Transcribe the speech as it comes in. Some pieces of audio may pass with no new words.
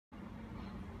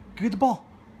Give me the ball.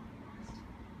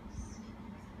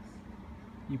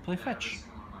 You play fetch.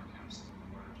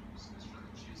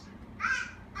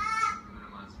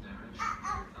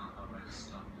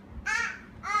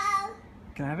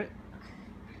 Can I have it?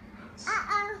 It's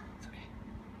okay.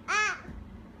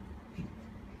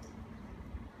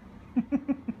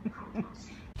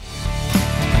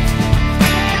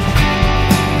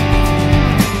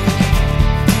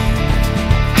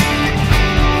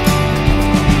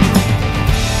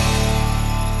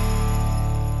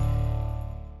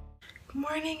 Good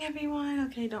morning, everyone.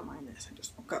 Okay, don't mind this. I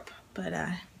just woke up. But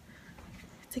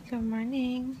it's a good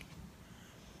morning.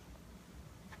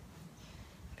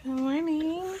 Good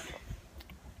morning.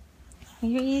 Are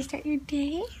you ready to start your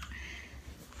day?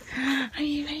 Are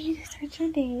you ready to start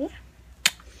your day?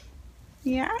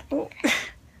 Yeah? Oh,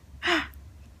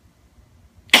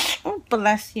 oh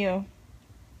bless you.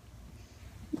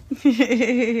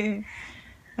 Okay,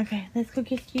 let's go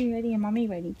get you ready and mommy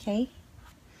ready, okay?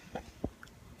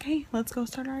 Okay, let's go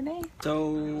start our day.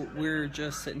 So we're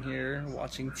just sitting here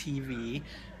watching TV.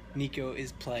 Nico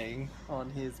is playing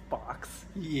on his box.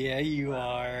 Yeah, you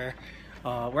are.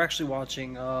 We're actually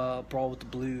watching Brawl with the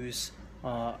Blues.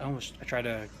 I tried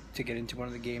to get into one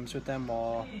of the games with them,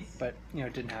 but you know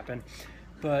it didn't happen.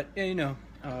 But yeah, you know.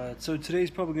 So today's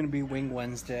probably going to be Wing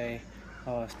Wednesday.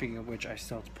 Speaking of which, I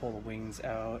still have to pull the wings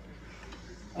out.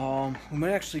 We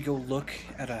might actually go look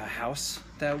at a house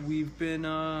that we've been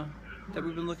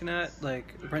looking at.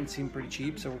 Like, the rent seemed pretty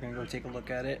cheap, so we're gonna go take a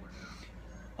look at it.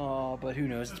 But who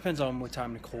knows? It depends on what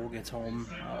time Nicole gets home.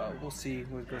 We'll see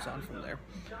what goes on from there.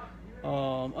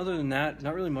 Other than that,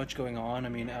 not really much going on. I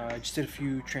mean, I just did a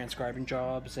few transcribing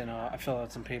jobs, and I filled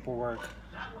out some paperwork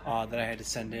that I had to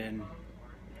send in.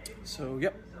 So,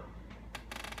 yep.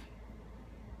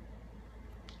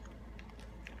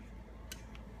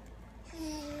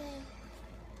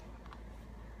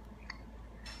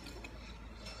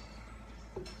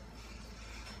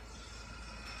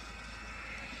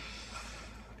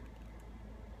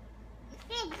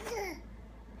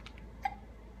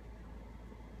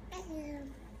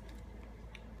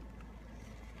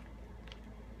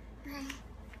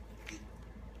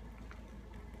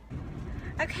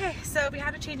 Okay, so we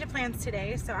had a change of plans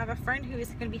today. So I have a friend who is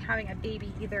going to be having a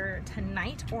baby either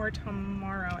tonight or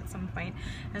tomorrow at some point.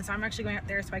 And so I'm actually going up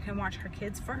there so I can watch her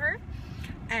kids for her.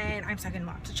 And I'm stuck in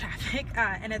lots of traffic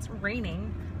and it's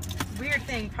raining. Weird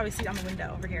thing, probably see it on the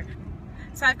window over here.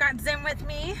 So I've got Zim with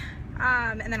me.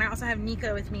 And then I also have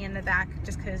Nico with me in the back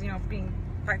just because, you know, being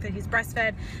the fact that he's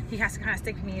breastfed, he has to kind of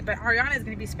stick with me. But Ariana is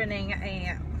going to be spending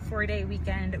a 4-day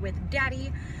weekend with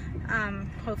Daddy.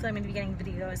 Hopefully I'm going to be getting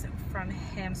videos from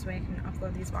him so I can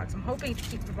upload these vlogs. I'm hoping to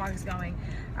keep the vlogs going.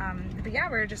 But yeah,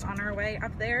 we're just on our way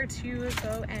up there to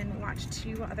go and watch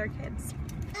 2 other kids.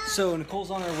 So Nicole's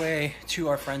on her way to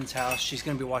our friend's house. She's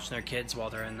going to be watching their kids while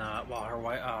they're in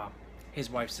his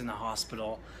wife's in the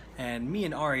hospital. And me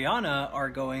and Ariana are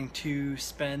going to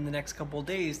spend the next couple of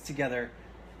days together.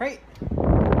 Right?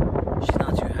 She's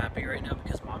not too happy right now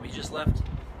because mommy just left.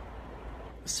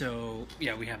 So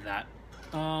yeah, we have that.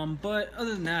 But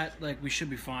other than that, like, we should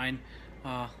be fine.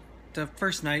 The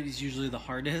first night is usually the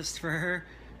hardest for her.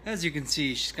 As you can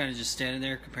see, she's kind of just standing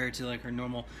there compared to like her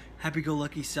normal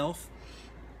happy-go-lucky self.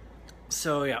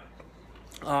 So yeah,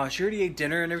 she already ate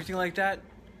dinner and everything like that.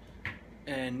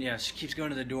 And yeah, she keeps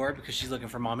going to the door because she's looking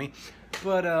for mommy.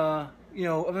 But you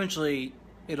know, eventually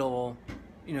it'll,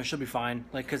 you know, she'll be fine.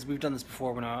 Like, because we've done this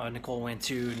before when Nicole went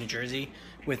to New Jersey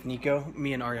with Nico.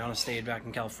 Me and Ariana stayed back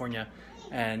in California,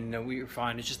 and you know, we were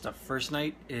fine. It's just the first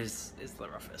night is the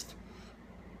roughest.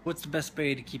 What's the best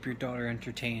way to keep your daughter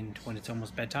entertained when it's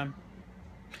almost bedtime?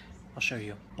 I'll show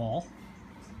you. Ball.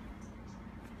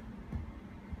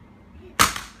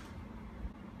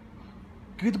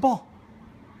 Give me the ball.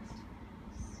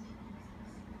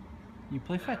 You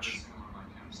play fetch.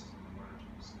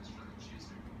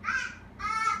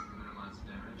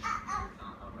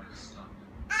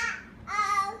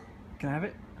 Can I have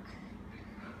it?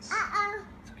 It's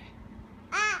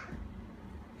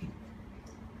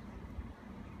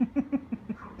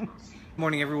okay.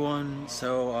 Morning, everyone.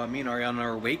 So me and Ariana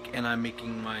are awake, and I'm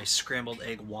making my scrambled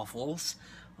egg waffles.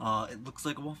 It looks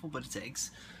like a waffle, but it's eggs.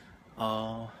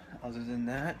 Other than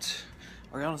that,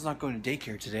 Ariana's not going to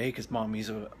daycare today because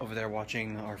mommy's over there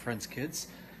watching our friends' kids.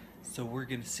 So we're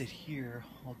gonna sit here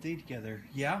all day together.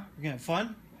 Yeah, we're gonna have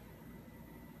fun.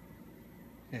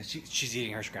 Yeah, she's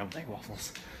eating her scrambled egg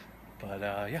waffles. But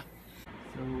yeah.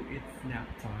 So it's nap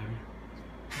time.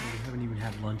 We haven't even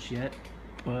had lunch yet,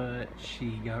 but she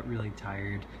got really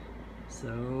tired.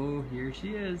 So here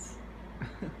she is.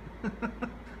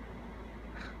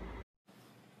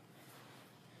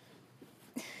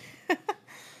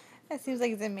 That seems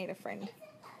like Zim made a friend.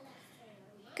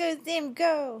 Go, Zim,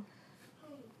 go!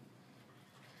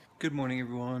 Good morning,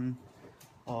 everyone.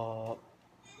 So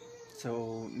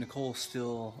Nicole's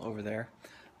still over there,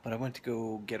 but I went to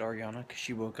go get Ariana because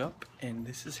she woke up, and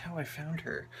this is how I found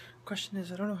her. Question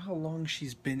is, I don't know how long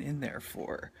she's been in there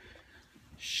for.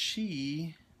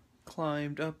 She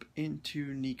climbed up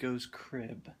into Nico's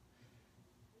crib.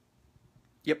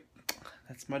 Yep,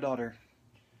 that's my daughter.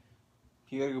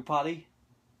 You gotta go potty?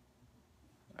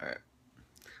 Alright.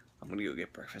 I'm gonna go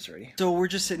get breakfast ready. So we're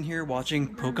just sitting here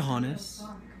watching Pocahontas.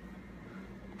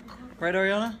 Right,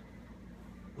 Ariana?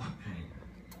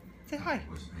 Say hi.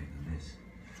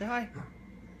 Say hi.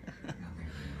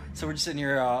 So we're just sitting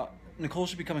here. Nicole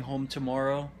should be coming home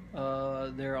tomorrow.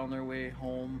 They're on their way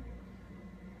home.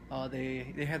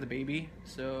 They had the baby,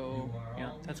 so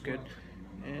yeah, that's good.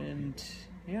 And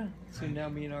yeah, so now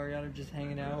me and Ariana are just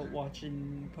hanging out,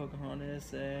 watching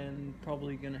Pocahontas, and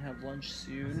probably gonna have lunch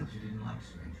soon.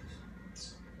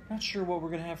 Not sure what we're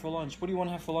gonna have for lunch. What do you want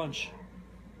to have for lunch?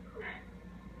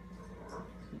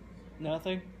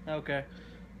 Nothing? Okay.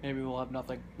 Maybe we'll have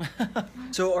nothing.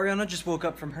 So Ariana just woke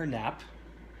up from her nap.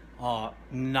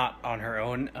 Not on her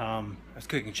own. I was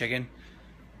cooking chicken,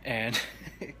 and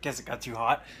I guess it got too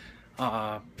hot.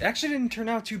 It actually didn't turn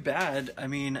out too bad. I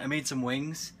mean, I made some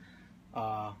wings,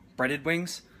 breaded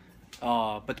wings.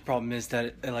 But the problem is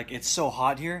that it's so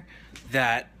hot here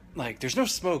that there's no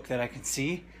smoke that I can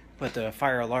see. But the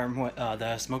fire alarm,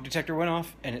 the smoke detector went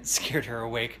off, and it scared her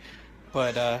awake.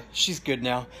 But she's good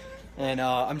now. And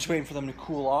I'm just waiting for them to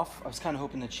cool off. I was kind of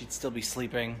hoping that she'd still be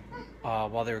sleeping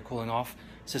while they were cooling off.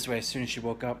 So this way, as soon as she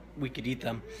woke up, we could eat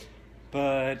them.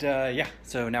 But yeah,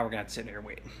 so now we're gonna have to sit here and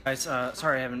wait. Guys,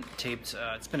 sorry I haven't taped.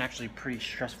 It's been actually pretty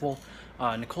stressful.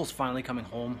 Nicole's finally coming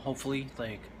home, hopefully.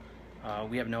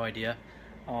 We have no idea.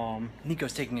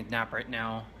 Nico's taking a nap right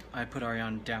now. I put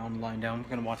Ariana down, lying down. We're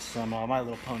gonna watch some My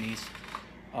Little Ponies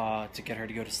to get her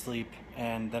to go to sleep.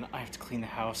 And then I have to clean the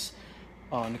house.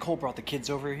 Nicole brought the kids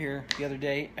over here the other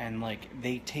day, and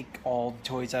they take all the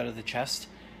toys out of the chest,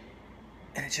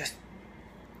 and it's just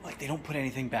they don't put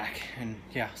anything back. And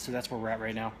yeah, so that's where we're at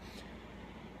right now.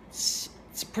 It's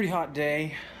a pretty hot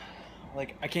day. I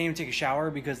can't even take a shower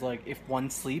because if one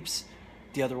sleeps,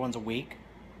 the other one's awake,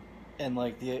 and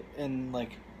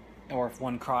or if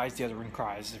one cries, the other one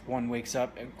cries. If one wakes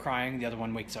up crying, the other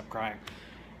one wakes up crying.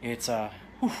 It's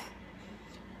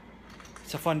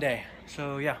it's a fun day.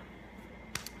 So yeah.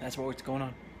 That's what's going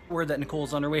on. Word that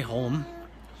Nicole's on her way home.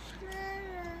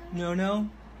 No.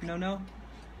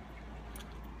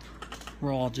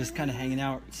 We're all just kind of hanging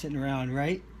out, sitting around,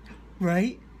 right?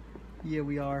 Right? Yeah,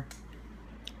 we are.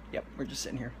 Yep, we're just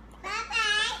sitting here.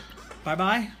 Bye-bye.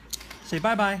 Bye-bye. Say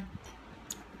bye-bye.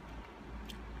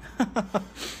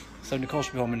 So Nicole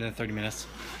should be home in 30 minutes.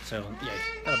 So, yeah,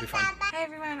 that'll be fine. Hi,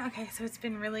 everyone. Okay, so it's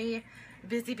been really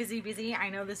busy.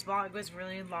 I know this vlog was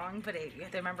really long, but you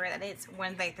have to remember that it's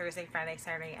Wednesday, Thursday, Friday,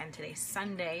 Saturday, and today's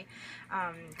Sunday,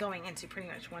 going into pretty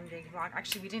much one big vlog.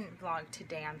 Actually, we didn't vlog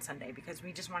today on Sunday because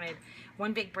we just wanted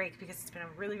one big break because it's been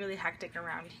really hectic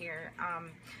around here.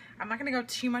 I'm not going to go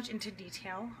too much into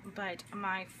detail, but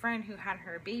my friend who had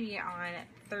her baby on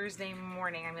Thursday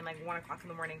morning, I mean 1 o'clock in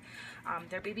the morning,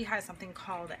 their baby has something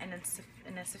called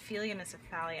anencephalia,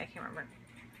 I can't remember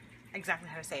exactly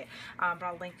how to say it, but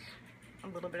I'll link a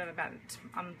little bit about it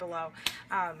below.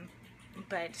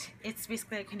 But it's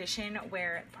basically a condition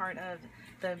where part of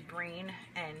the brain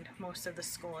and most of the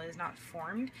skull is not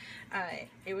formed.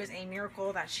 It was a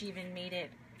miracle that she even made it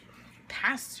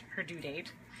past her due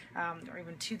date, or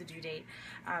even to the due date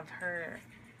of her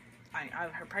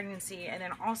pregnancy, and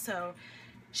then also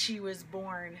she was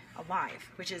born alive,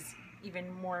 which is even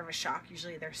more of a shock.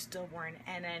 Usually they're stillborn,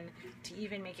 and then to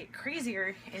even make it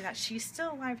crazier is that she's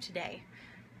still alive today,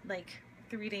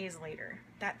 3 days later.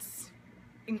 That's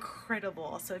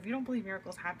incredible. So if you don't believe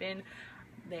miracles happen,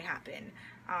 they happen.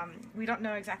 We don't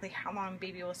know exactly how long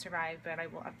baby will survive, but I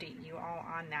will update you all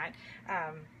on that.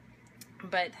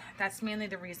 But that's mainly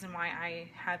the reason why I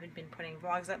haven't been putting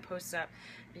vlogs up, posts up,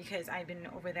 because I've been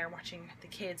over there watching the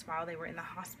kids while they were in the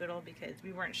hospital, because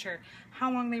we weren't sure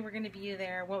how long they were going to be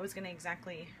there, what was going to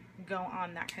exactly go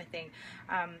on, that kind of thing.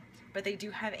 But they do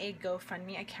have a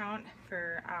GoFundMe account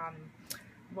for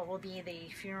what will be the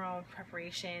funeral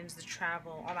preparations, the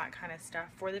travel, all that kind of stuff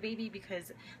for the baby,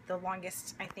 because the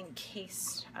longest, I think,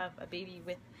 case of a baby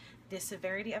with the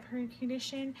severity of her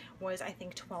condition was, I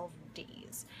think, 12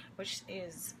 days, which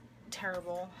is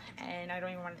terrible, and I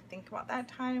don't even want to think about that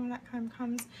time when that time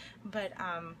comes. But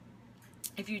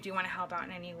if you do want to help out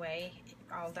in any way,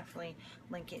 I'll definitely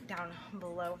link it down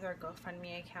below with our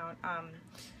GoFundMe account.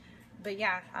 But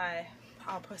yeah,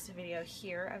 I'll post a video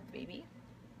here of the baby.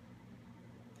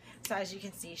 So as you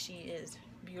can see, she is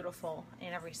beautiful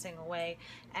in every single way,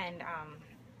 and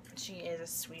she is a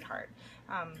sweetheart.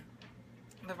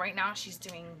 But right now she's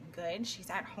doing good. She's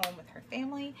at home with her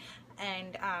family,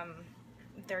 and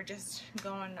they're just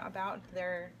going about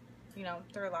their, you know,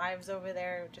 their lives over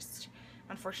there, just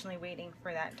unfortunately waiting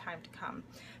for that time to come.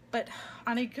 But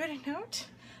on a good note,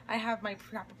 I have my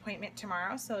pre-op appointment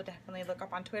tomorrow, so definitely look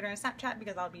up on Twitter and Snapchat,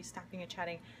 because I'll be snapping and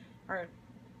chatting, or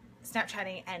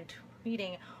Snapchatting and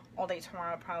tweeting all day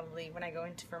tomorrow, probably, when I go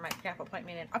into for my pre-op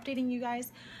appointment, and updating you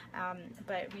guys.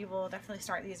 But we will definitely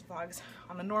start these vlogs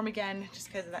on the norm again, just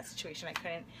because of that situation I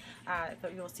couldn't.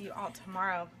 But we will see you all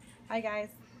tomorrow. Bye, guys.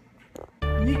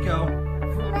 Nico,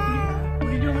 what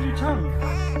are you doing with your tongue?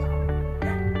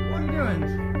 What are you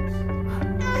doing?